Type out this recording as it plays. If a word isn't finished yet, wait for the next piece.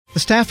The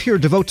staff here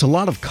devotes a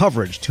lot of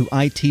coverage to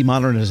IT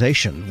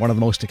modernization, one of the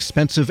most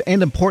expensive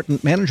and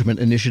important management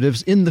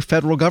initiatives in the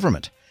federal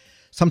government.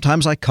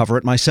 Sometimes I cover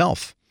it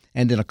myself,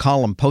 and in a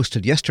column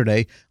posted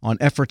yesterday on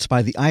efforts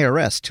by the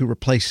IRS to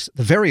replace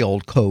the very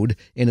old code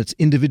in its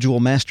individual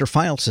master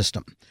file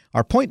system.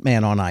 Our point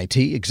man on IT,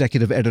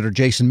 executive editor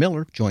Jason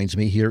Miller, joins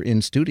me here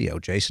in studio.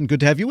 Jason, good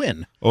to have you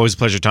in. Always a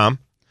pleasure, Tom.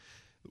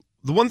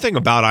 The one thing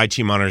about IT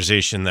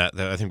modernization that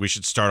I think we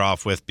should start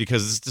off with,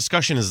 because this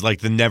discussion is like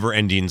the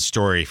never-ending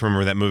story.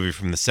 Remember that movie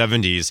from the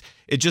 70s?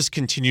 It just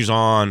continues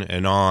on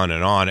and on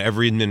and on.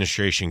 Every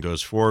administration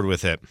goes forward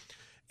with it.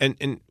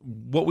 And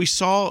what we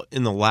saw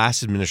in the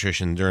last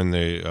administration during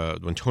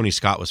when Tony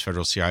Scott was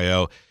federal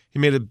CIO, he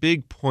made a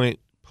big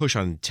push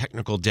on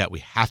technical debt. We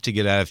have to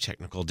get out of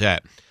technical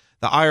debt.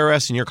 The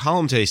IRS in your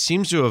column today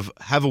seems to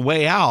have a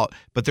way out,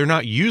 but they're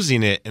not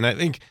using it. And I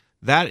think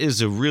that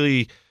is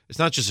it's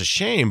not just a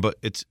shame, but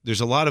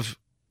there's a lot of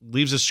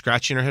leaves us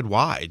scratching our head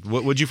wide.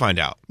 What'd you find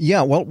out?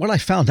 Yeah, well, what I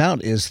found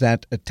out is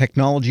that a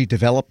technology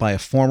developed by a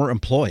former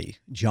employee,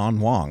 John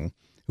Wong,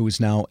 who is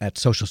now at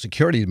Social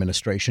Security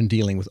Administration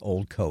dealing with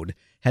old code,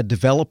 had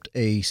developed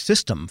a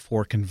system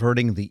for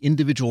converting the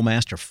individual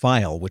master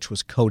file, which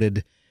was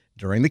coded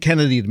during the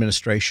Kennedy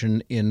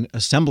administration in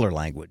assembler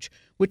language,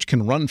 which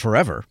can run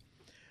forever.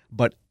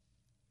 But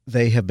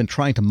they have been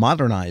trying to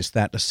modernize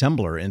that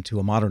assembler into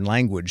a modern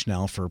language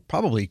now for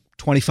probably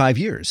 25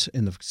 years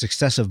in the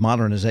successive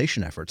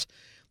modernization efforts.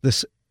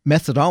 This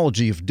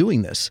methodology of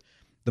doing this,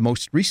 the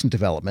most recent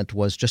development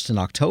was just in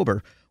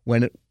October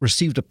when it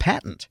received a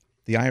patent.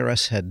 The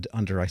IRS had,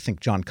 under, I think,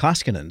 John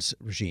Koskinen's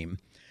regime,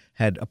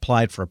 had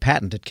applied for a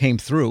patent. It came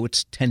through.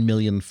 It's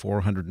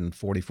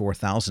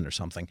 $10,444,000 or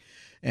something.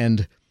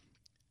 And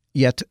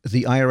yet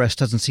the IRS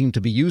doesn't seem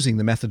to be using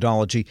the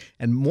methodology.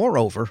 And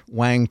moreover,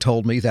 Wang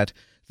told me that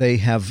they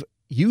have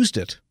used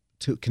it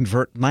to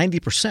convert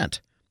 90%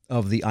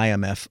 of the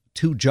IMF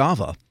to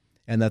Java,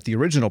 and that the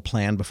original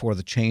plan before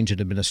the change in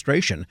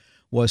administration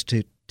was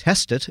to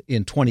test it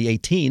in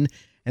 2018,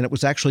 and it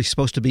was actually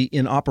supposed to be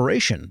in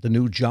operation, the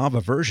new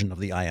Java version of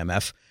the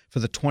IMF, for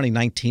the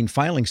 2019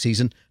 filing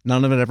season.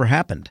 None of it ever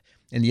happened.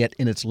 And yet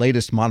in its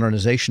latest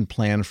modernization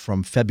plan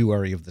from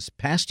February of this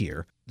past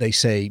year, they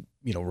say,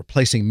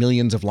 replacing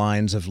millions of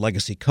lines of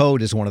legacy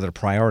code is one of their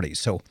priorities.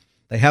 So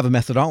they have a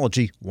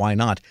methodology. Why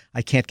not?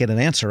 I can't get an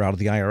answer out of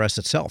the IRS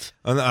itself.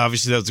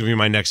 Obviously, that was going to be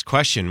my next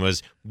question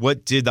was,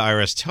 what did the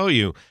IRS tell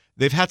you?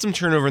 They've had some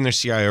turnover in their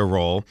CIO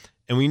role,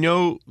 and we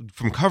know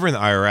from covering the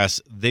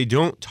IRS, they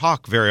don't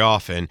talk very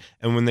often.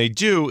 And when they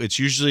do, it's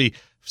usually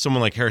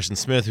someone like Harrison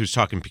Smith who's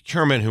talking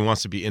procurement, who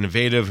wants to be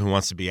innovative, who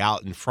wants to be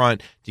out in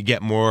front to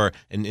get more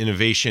an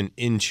innovation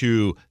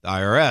into the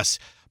IRS.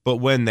 But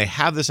when they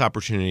have this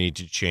opportunity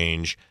to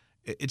change,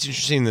 it's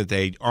interesting that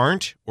they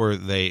aren't, or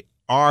they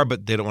are,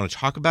 but they don't want to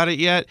talk about it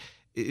yet.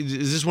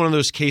 Is this one of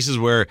those cases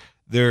where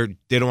they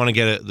don't want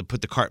to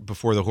put the cart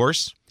before the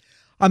horse?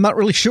 I'm not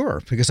really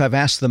sure, because I've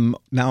asked them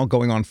now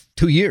going on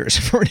 2 years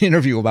for an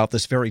interview about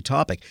this very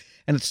topic.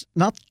 And it's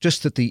not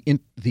just that the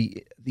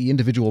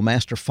individual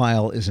master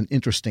file is an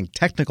interesting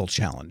technical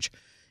challenge.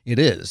 It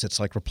is. It's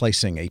like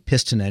replacing a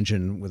piston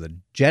engine with a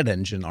jet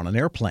engine on an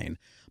airplane.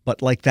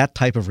 But like that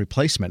type of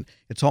replacement,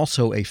 it's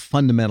also a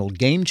fundamental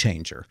game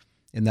changer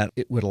in that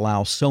it would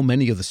allow so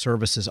many of the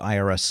services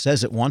IRS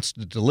says it wants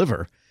to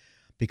deliver,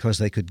 because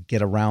they could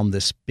get around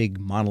this big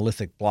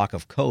monolithic block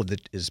of code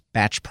that is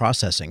batch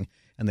processing,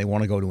 and they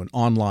want to go to an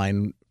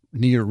online,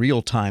 near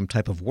real-time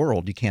type of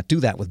world. You can't do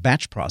that with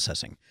batch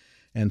processing.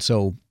 And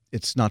so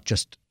it's not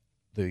just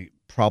the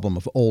problem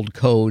of old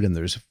code and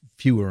there's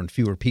fewer and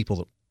fewer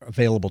people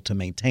available to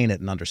maintain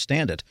it and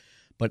understand it,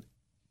 but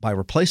by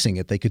replacing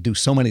it, they could do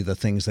so many of the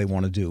things they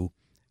want to do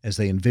as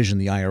they envision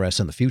the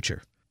IRS in the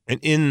future. And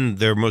in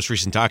their most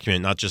recent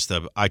document, not just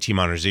the IT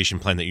modernization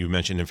plan that you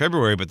mentioned in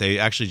February, but they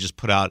actually just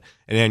put out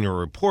an annual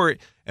report.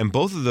 And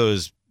both of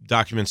those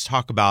documents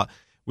talk about,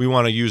 we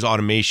want to use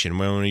automation.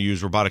 We want to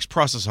use robotics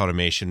process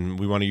automation.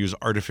 We want to use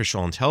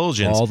artificial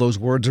intelligence. All those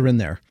words are in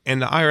there.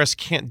 And the IRS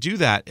can't do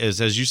that,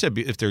 as you said,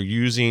 if they're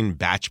using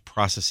batch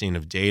processing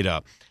of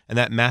data. And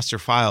that master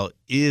file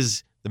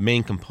is the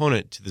main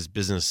component to this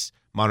business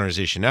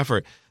modernization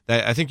effort.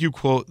 That I think you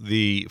quote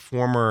the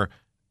former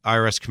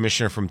IRS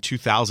commissioner from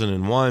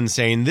 2001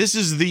 saying, this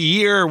is the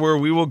year where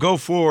we will go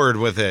forward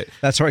with it.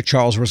 That's right,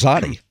 Charles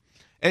Rosati.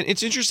 And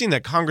it's interesting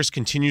that Congress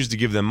continues to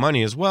give them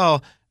money as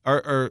well.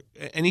 Are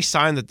any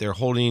sign that they're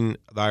holding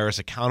the IRS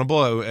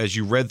accountable? As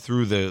you read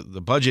through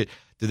the budget,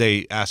 did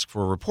they ask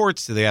for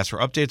reports? Did they ask for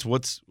updates?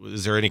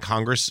 Is there any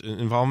Congress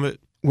involvement?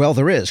 Well,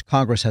 there is.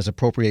 Congress has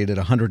appropriated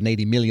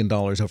 $180 million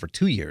over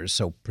 2 years,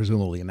 so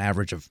presumably an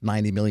average of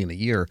 $90 million a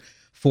year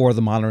for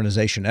the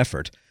modernization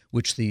effort,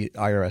 which the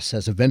IRS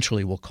says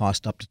eventually will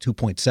cost up to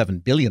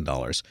 $2.7 billion.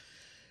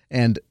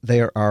 And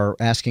they are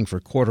asking for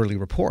quarterly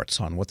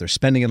reports on what they're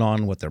spending it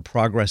on, what their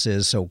progress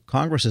is. So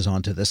Congress is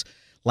onto this.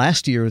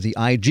 Last year, the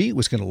IG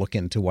was going to look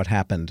into what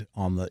happened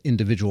on the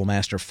individual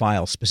master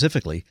file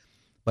specifically,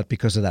 but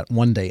because of that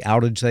one-day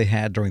outage they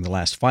had during the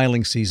last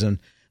filing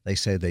season, They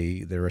say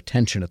their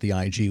attention at the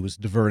IG was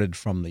diverted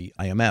from the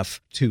IMF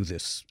to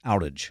this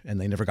outage,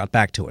 and they never got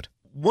back to it.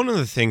 One of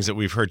the things that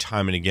we've heard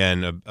time and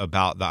again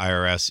about the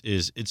IRS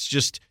is it's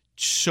just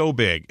so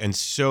big and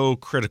so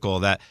critical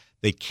that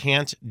they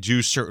can't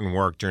do certain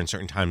work during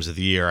certain times of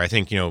the year. I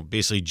think,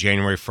 basically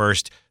January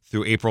 1st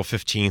through April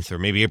 15th or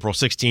maybe April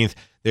 16th,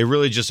 they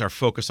really just are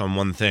focused on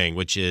one thing,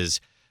 which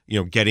is,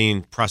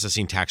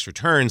 processing tax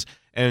returns.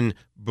 And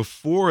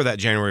before that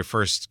January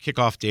 1st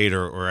kickoff date,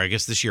 or I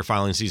guess this year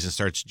filing season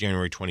starts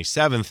January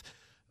 27th,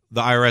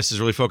 the IRS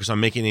is really focused on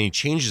making any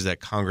changes that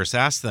Congress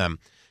asked them.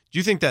 Do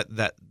you think that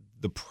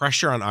the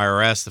pressure on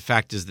IRS, the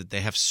fact is that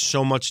they have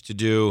so much to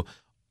do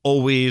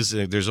always,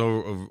 there's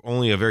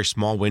only a very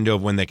small window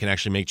of when they can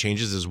actually make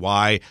changes, is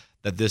why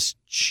that this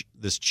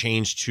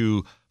change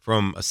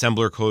from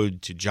assembler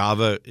code to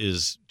Java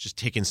is just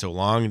taking so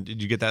long?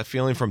 Did you get that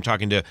feeling from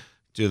talking to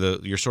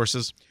your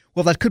sources?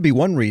 Well, that could be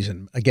one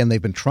reason. Again,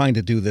 they've been trying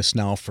to do this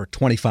now for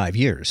 25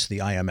 years. The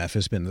IMF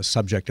has been the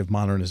subject of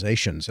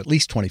modernizations, at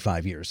least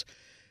 25 years.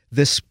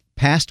 This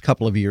past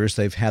couple of years,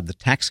 they've had the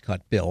tax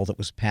cut bill that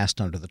was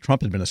passed under the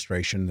Trump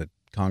administration that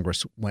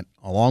Congress went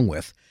along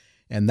with,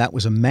 and that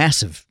was a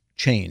massive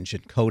change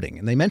in coding.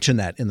 And they mentioned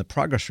that in the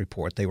progress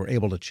report. They were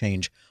able to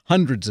change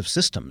hundreds of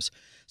systems.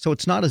 So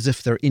it's not as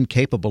if they're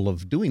incapable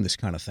of doing this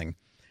kind of thing.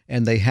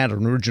 And they had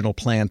an original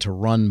plan to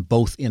run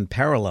both in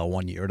parallel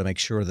one year to make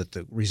sure that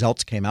the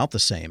results came out the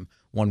same.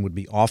 One would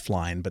be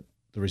offline, but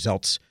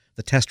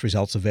the test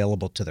results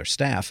available to their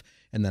staff.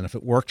 And then if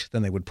it worked,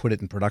 then they would put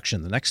it in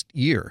production the next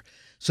year.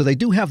 So they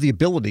do have the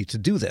ability to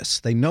do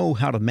this. They know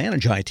how to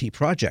manage IT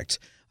projects.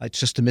 It's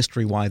just a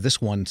mystery why this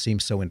one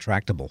seems so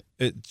intractable.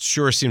 It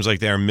sure seems like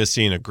they are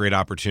missing a great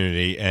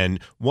opportunity, and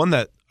one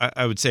that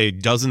I would say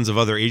dozens of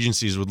other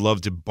agencies would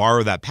love to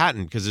borrow that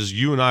patent, because as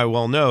you and I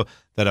well know,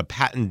 that a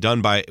patent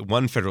done by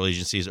one federal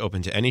agency is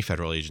open to any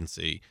federal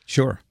agency.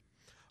 Sure.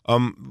 By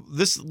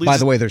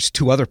the way, there's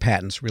two other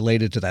patents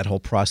related to that whole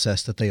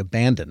process that they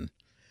abandoned,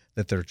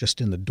 that they're just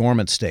in the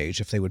dormant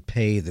stage. If they would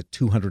pay the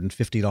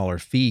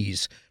 $250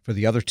 fees for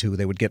the other two,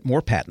 they would get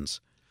more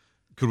patents.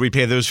 Could we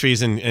pay those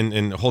fees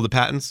and hold the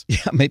patents? Yeah,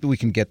 maybe we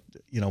can get,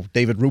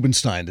 David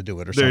Rubenstein to do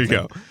it or something.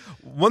 There you go.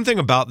 One thing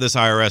about this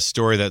IRS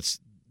story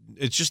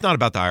it's just not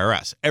about the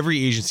IRS.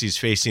 Every agency is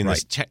facing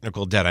this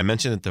technical debt. I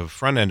mentioned at the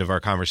front end of our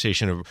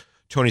conversation of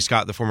Tony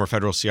Scott, the former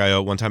federal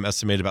CIO, one time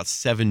estimated about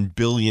 $7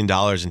 billion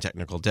in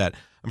technical debt.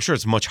 I'm sure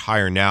it's much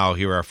higher now.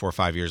 Here we are 4 or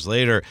 5 years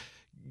later.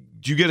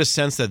 Do you get a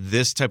sense that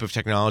this type of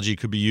technology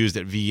could be used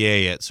at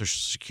VA, at Social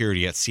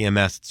Security, at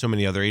CMS, so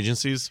many other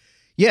agencies?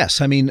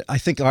 Yes. I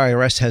think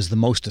IRS has the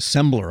most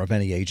assembler of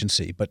any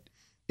agency, but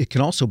it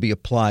can also be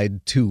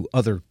applied to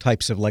other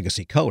types of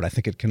legacy code. I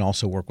think it can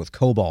also work with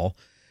COBOL.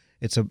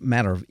 It's a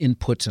matter of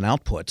inputs and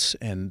outputs,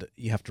 and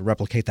you have to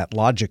replicate that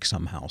logic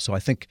somehow. So I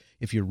think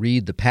if you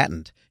read the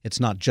patent, it's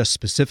not just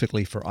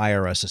specifically for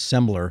IRS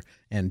assembler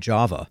and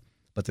Java,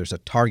 but there's a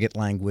target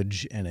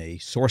language and a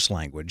source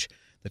language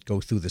that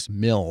go through this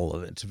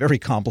mill. It's very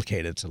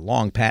complicated. It's a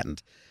long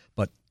patent.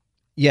 But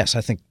yes,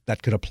 I think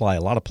that could apply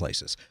a lot of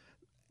places,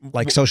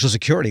 like Social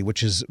Security,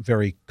 which is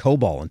very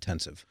COBOL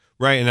intensive.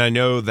 Right, and I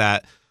know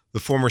that the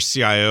former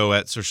CIO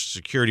at Social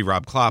Security,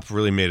 Rob Klopp,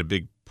 really made a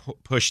big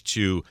push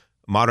to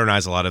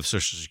modernize a lot of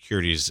Social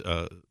Security's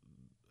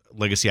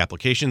legacy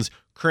applications.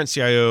 Current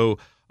CIO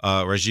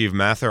Rajiv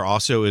Mathur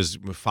also is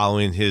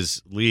following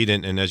his lead.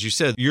 And as you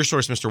said, your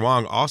source, Mr.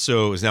 Wong,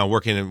 also is now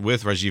working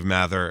with Rajiv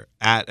Mathur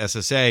at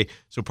SSA,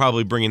 so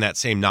probably bringing that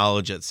same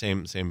knowledge, that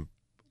same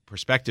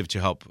perspective to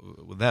help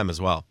with them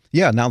as well.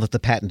 Yeah, now that the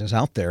patent is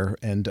out there.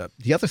 And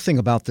the other thing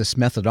about this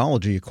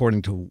methodology,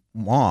 according to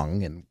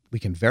Wong, and we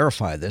can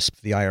verify this if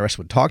the IRS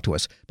would talk to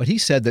us, but he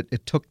said that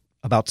it took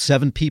about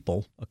 7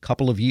 people a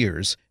couple of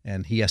years,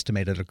 and he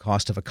estimated a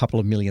cost of a couple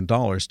of $1 million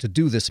to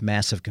do this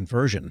massive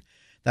conversion.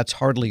 That's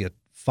hardly a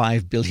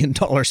 $5 billion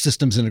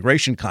systems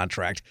integration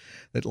contract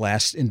that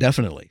lasts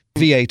indefinitely.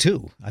 VA,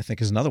 too, I think,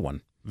 is another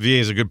one. VA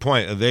is a good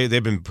point.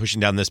 They've been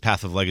pushing down this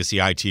path of legacy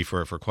IT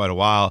for quite a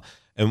while,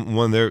 and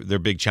one of their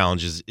big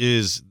challenges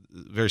is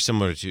very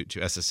similar to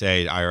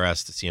SSA,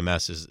 IRS, to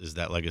CMS is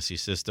that legacy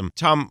system.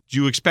 Tom, do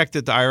you expect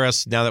that the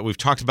IRS, now that we've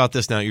talked about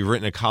this, now that you've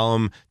written a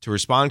column to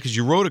respond, because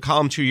you wrote a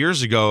column 2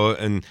 years ago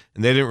and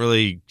they didn't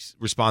really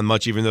respond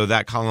much, even though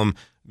that column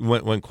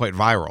went quite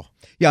viral.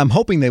 Yeah, I'm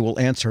hoping they will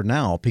answer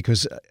now,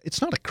 because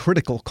it's not a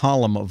critical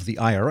column of the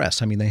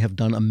IRS. I mean, they have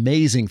done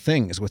amazing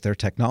things with their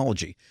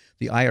technology.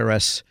 The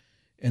IRS,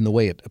 in the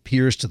way it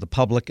appears to the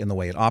public and the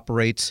way it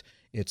operates,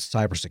 its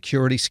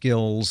cybersecurity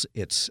skills,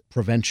 its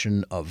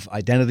prevention of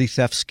identity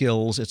theft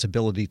skills, its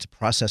ability to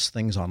process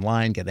things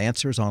online, get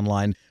answers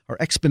online, are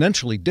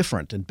exponentially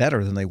different and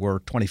better than they were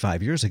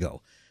 25 years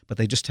ago. But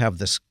they just have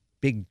this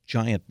big,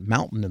 giant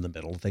mountain in the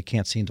middle that they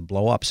can't seem to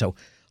blow up. So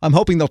I'm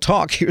hoping they'll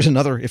talk. Here's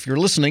another, if you're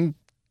listening,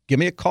 give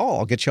me a call.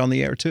 I'll get you on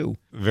the air, too.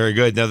 Very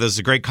good. Now, there's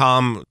a great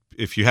column.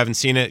 If you haven't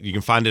seen it, you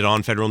can find it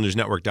on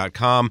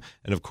federalnewsnetwork.com.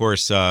 And, of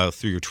course,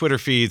 through your Twitter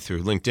feed,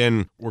 through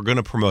LinkedIn. We're going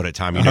to promote it,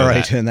 Tom. You know All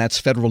right, that. And that's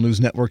Federal News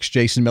Network's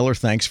Jason Miller.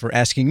 Thanks for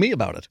asking me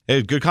about it.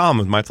 Hey, good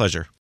column. My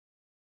pleasure.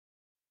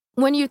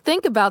 When you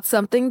think about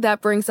something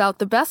that brings out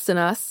the best in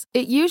us,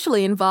 it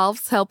usually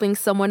involves helping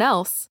someone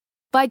else.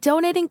 By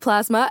donating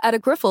plasma at a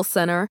Grifols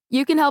Center,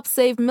 you can help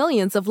save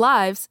millions of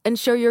lives and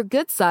show your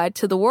good side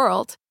to the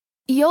world.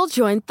 You'll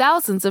join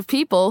thousands of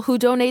people who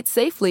donate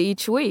safely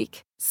each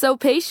week, so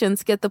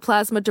patients get the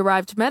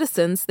plasma-derived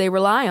medicines they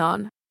rely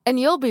on. And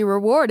you'll be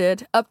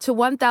rewarded up to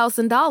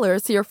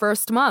 $1,000 your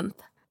first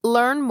month.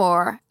 Learn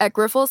more at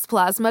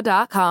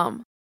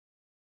grifolsplasma.com.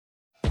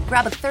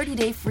 Grab a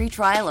 30-day free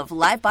trial of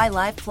Live by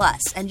Live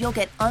Plus, and you'll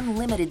get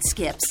unlimited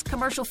skips,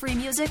 commercial-free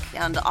music,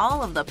 and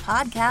all of the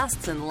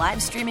podcasts and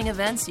live streaming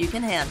events you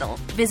can handle.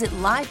 Visit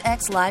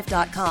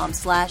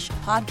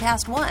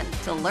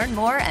livexlive.com/podcast1 to learn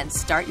more and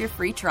start your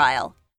free trial.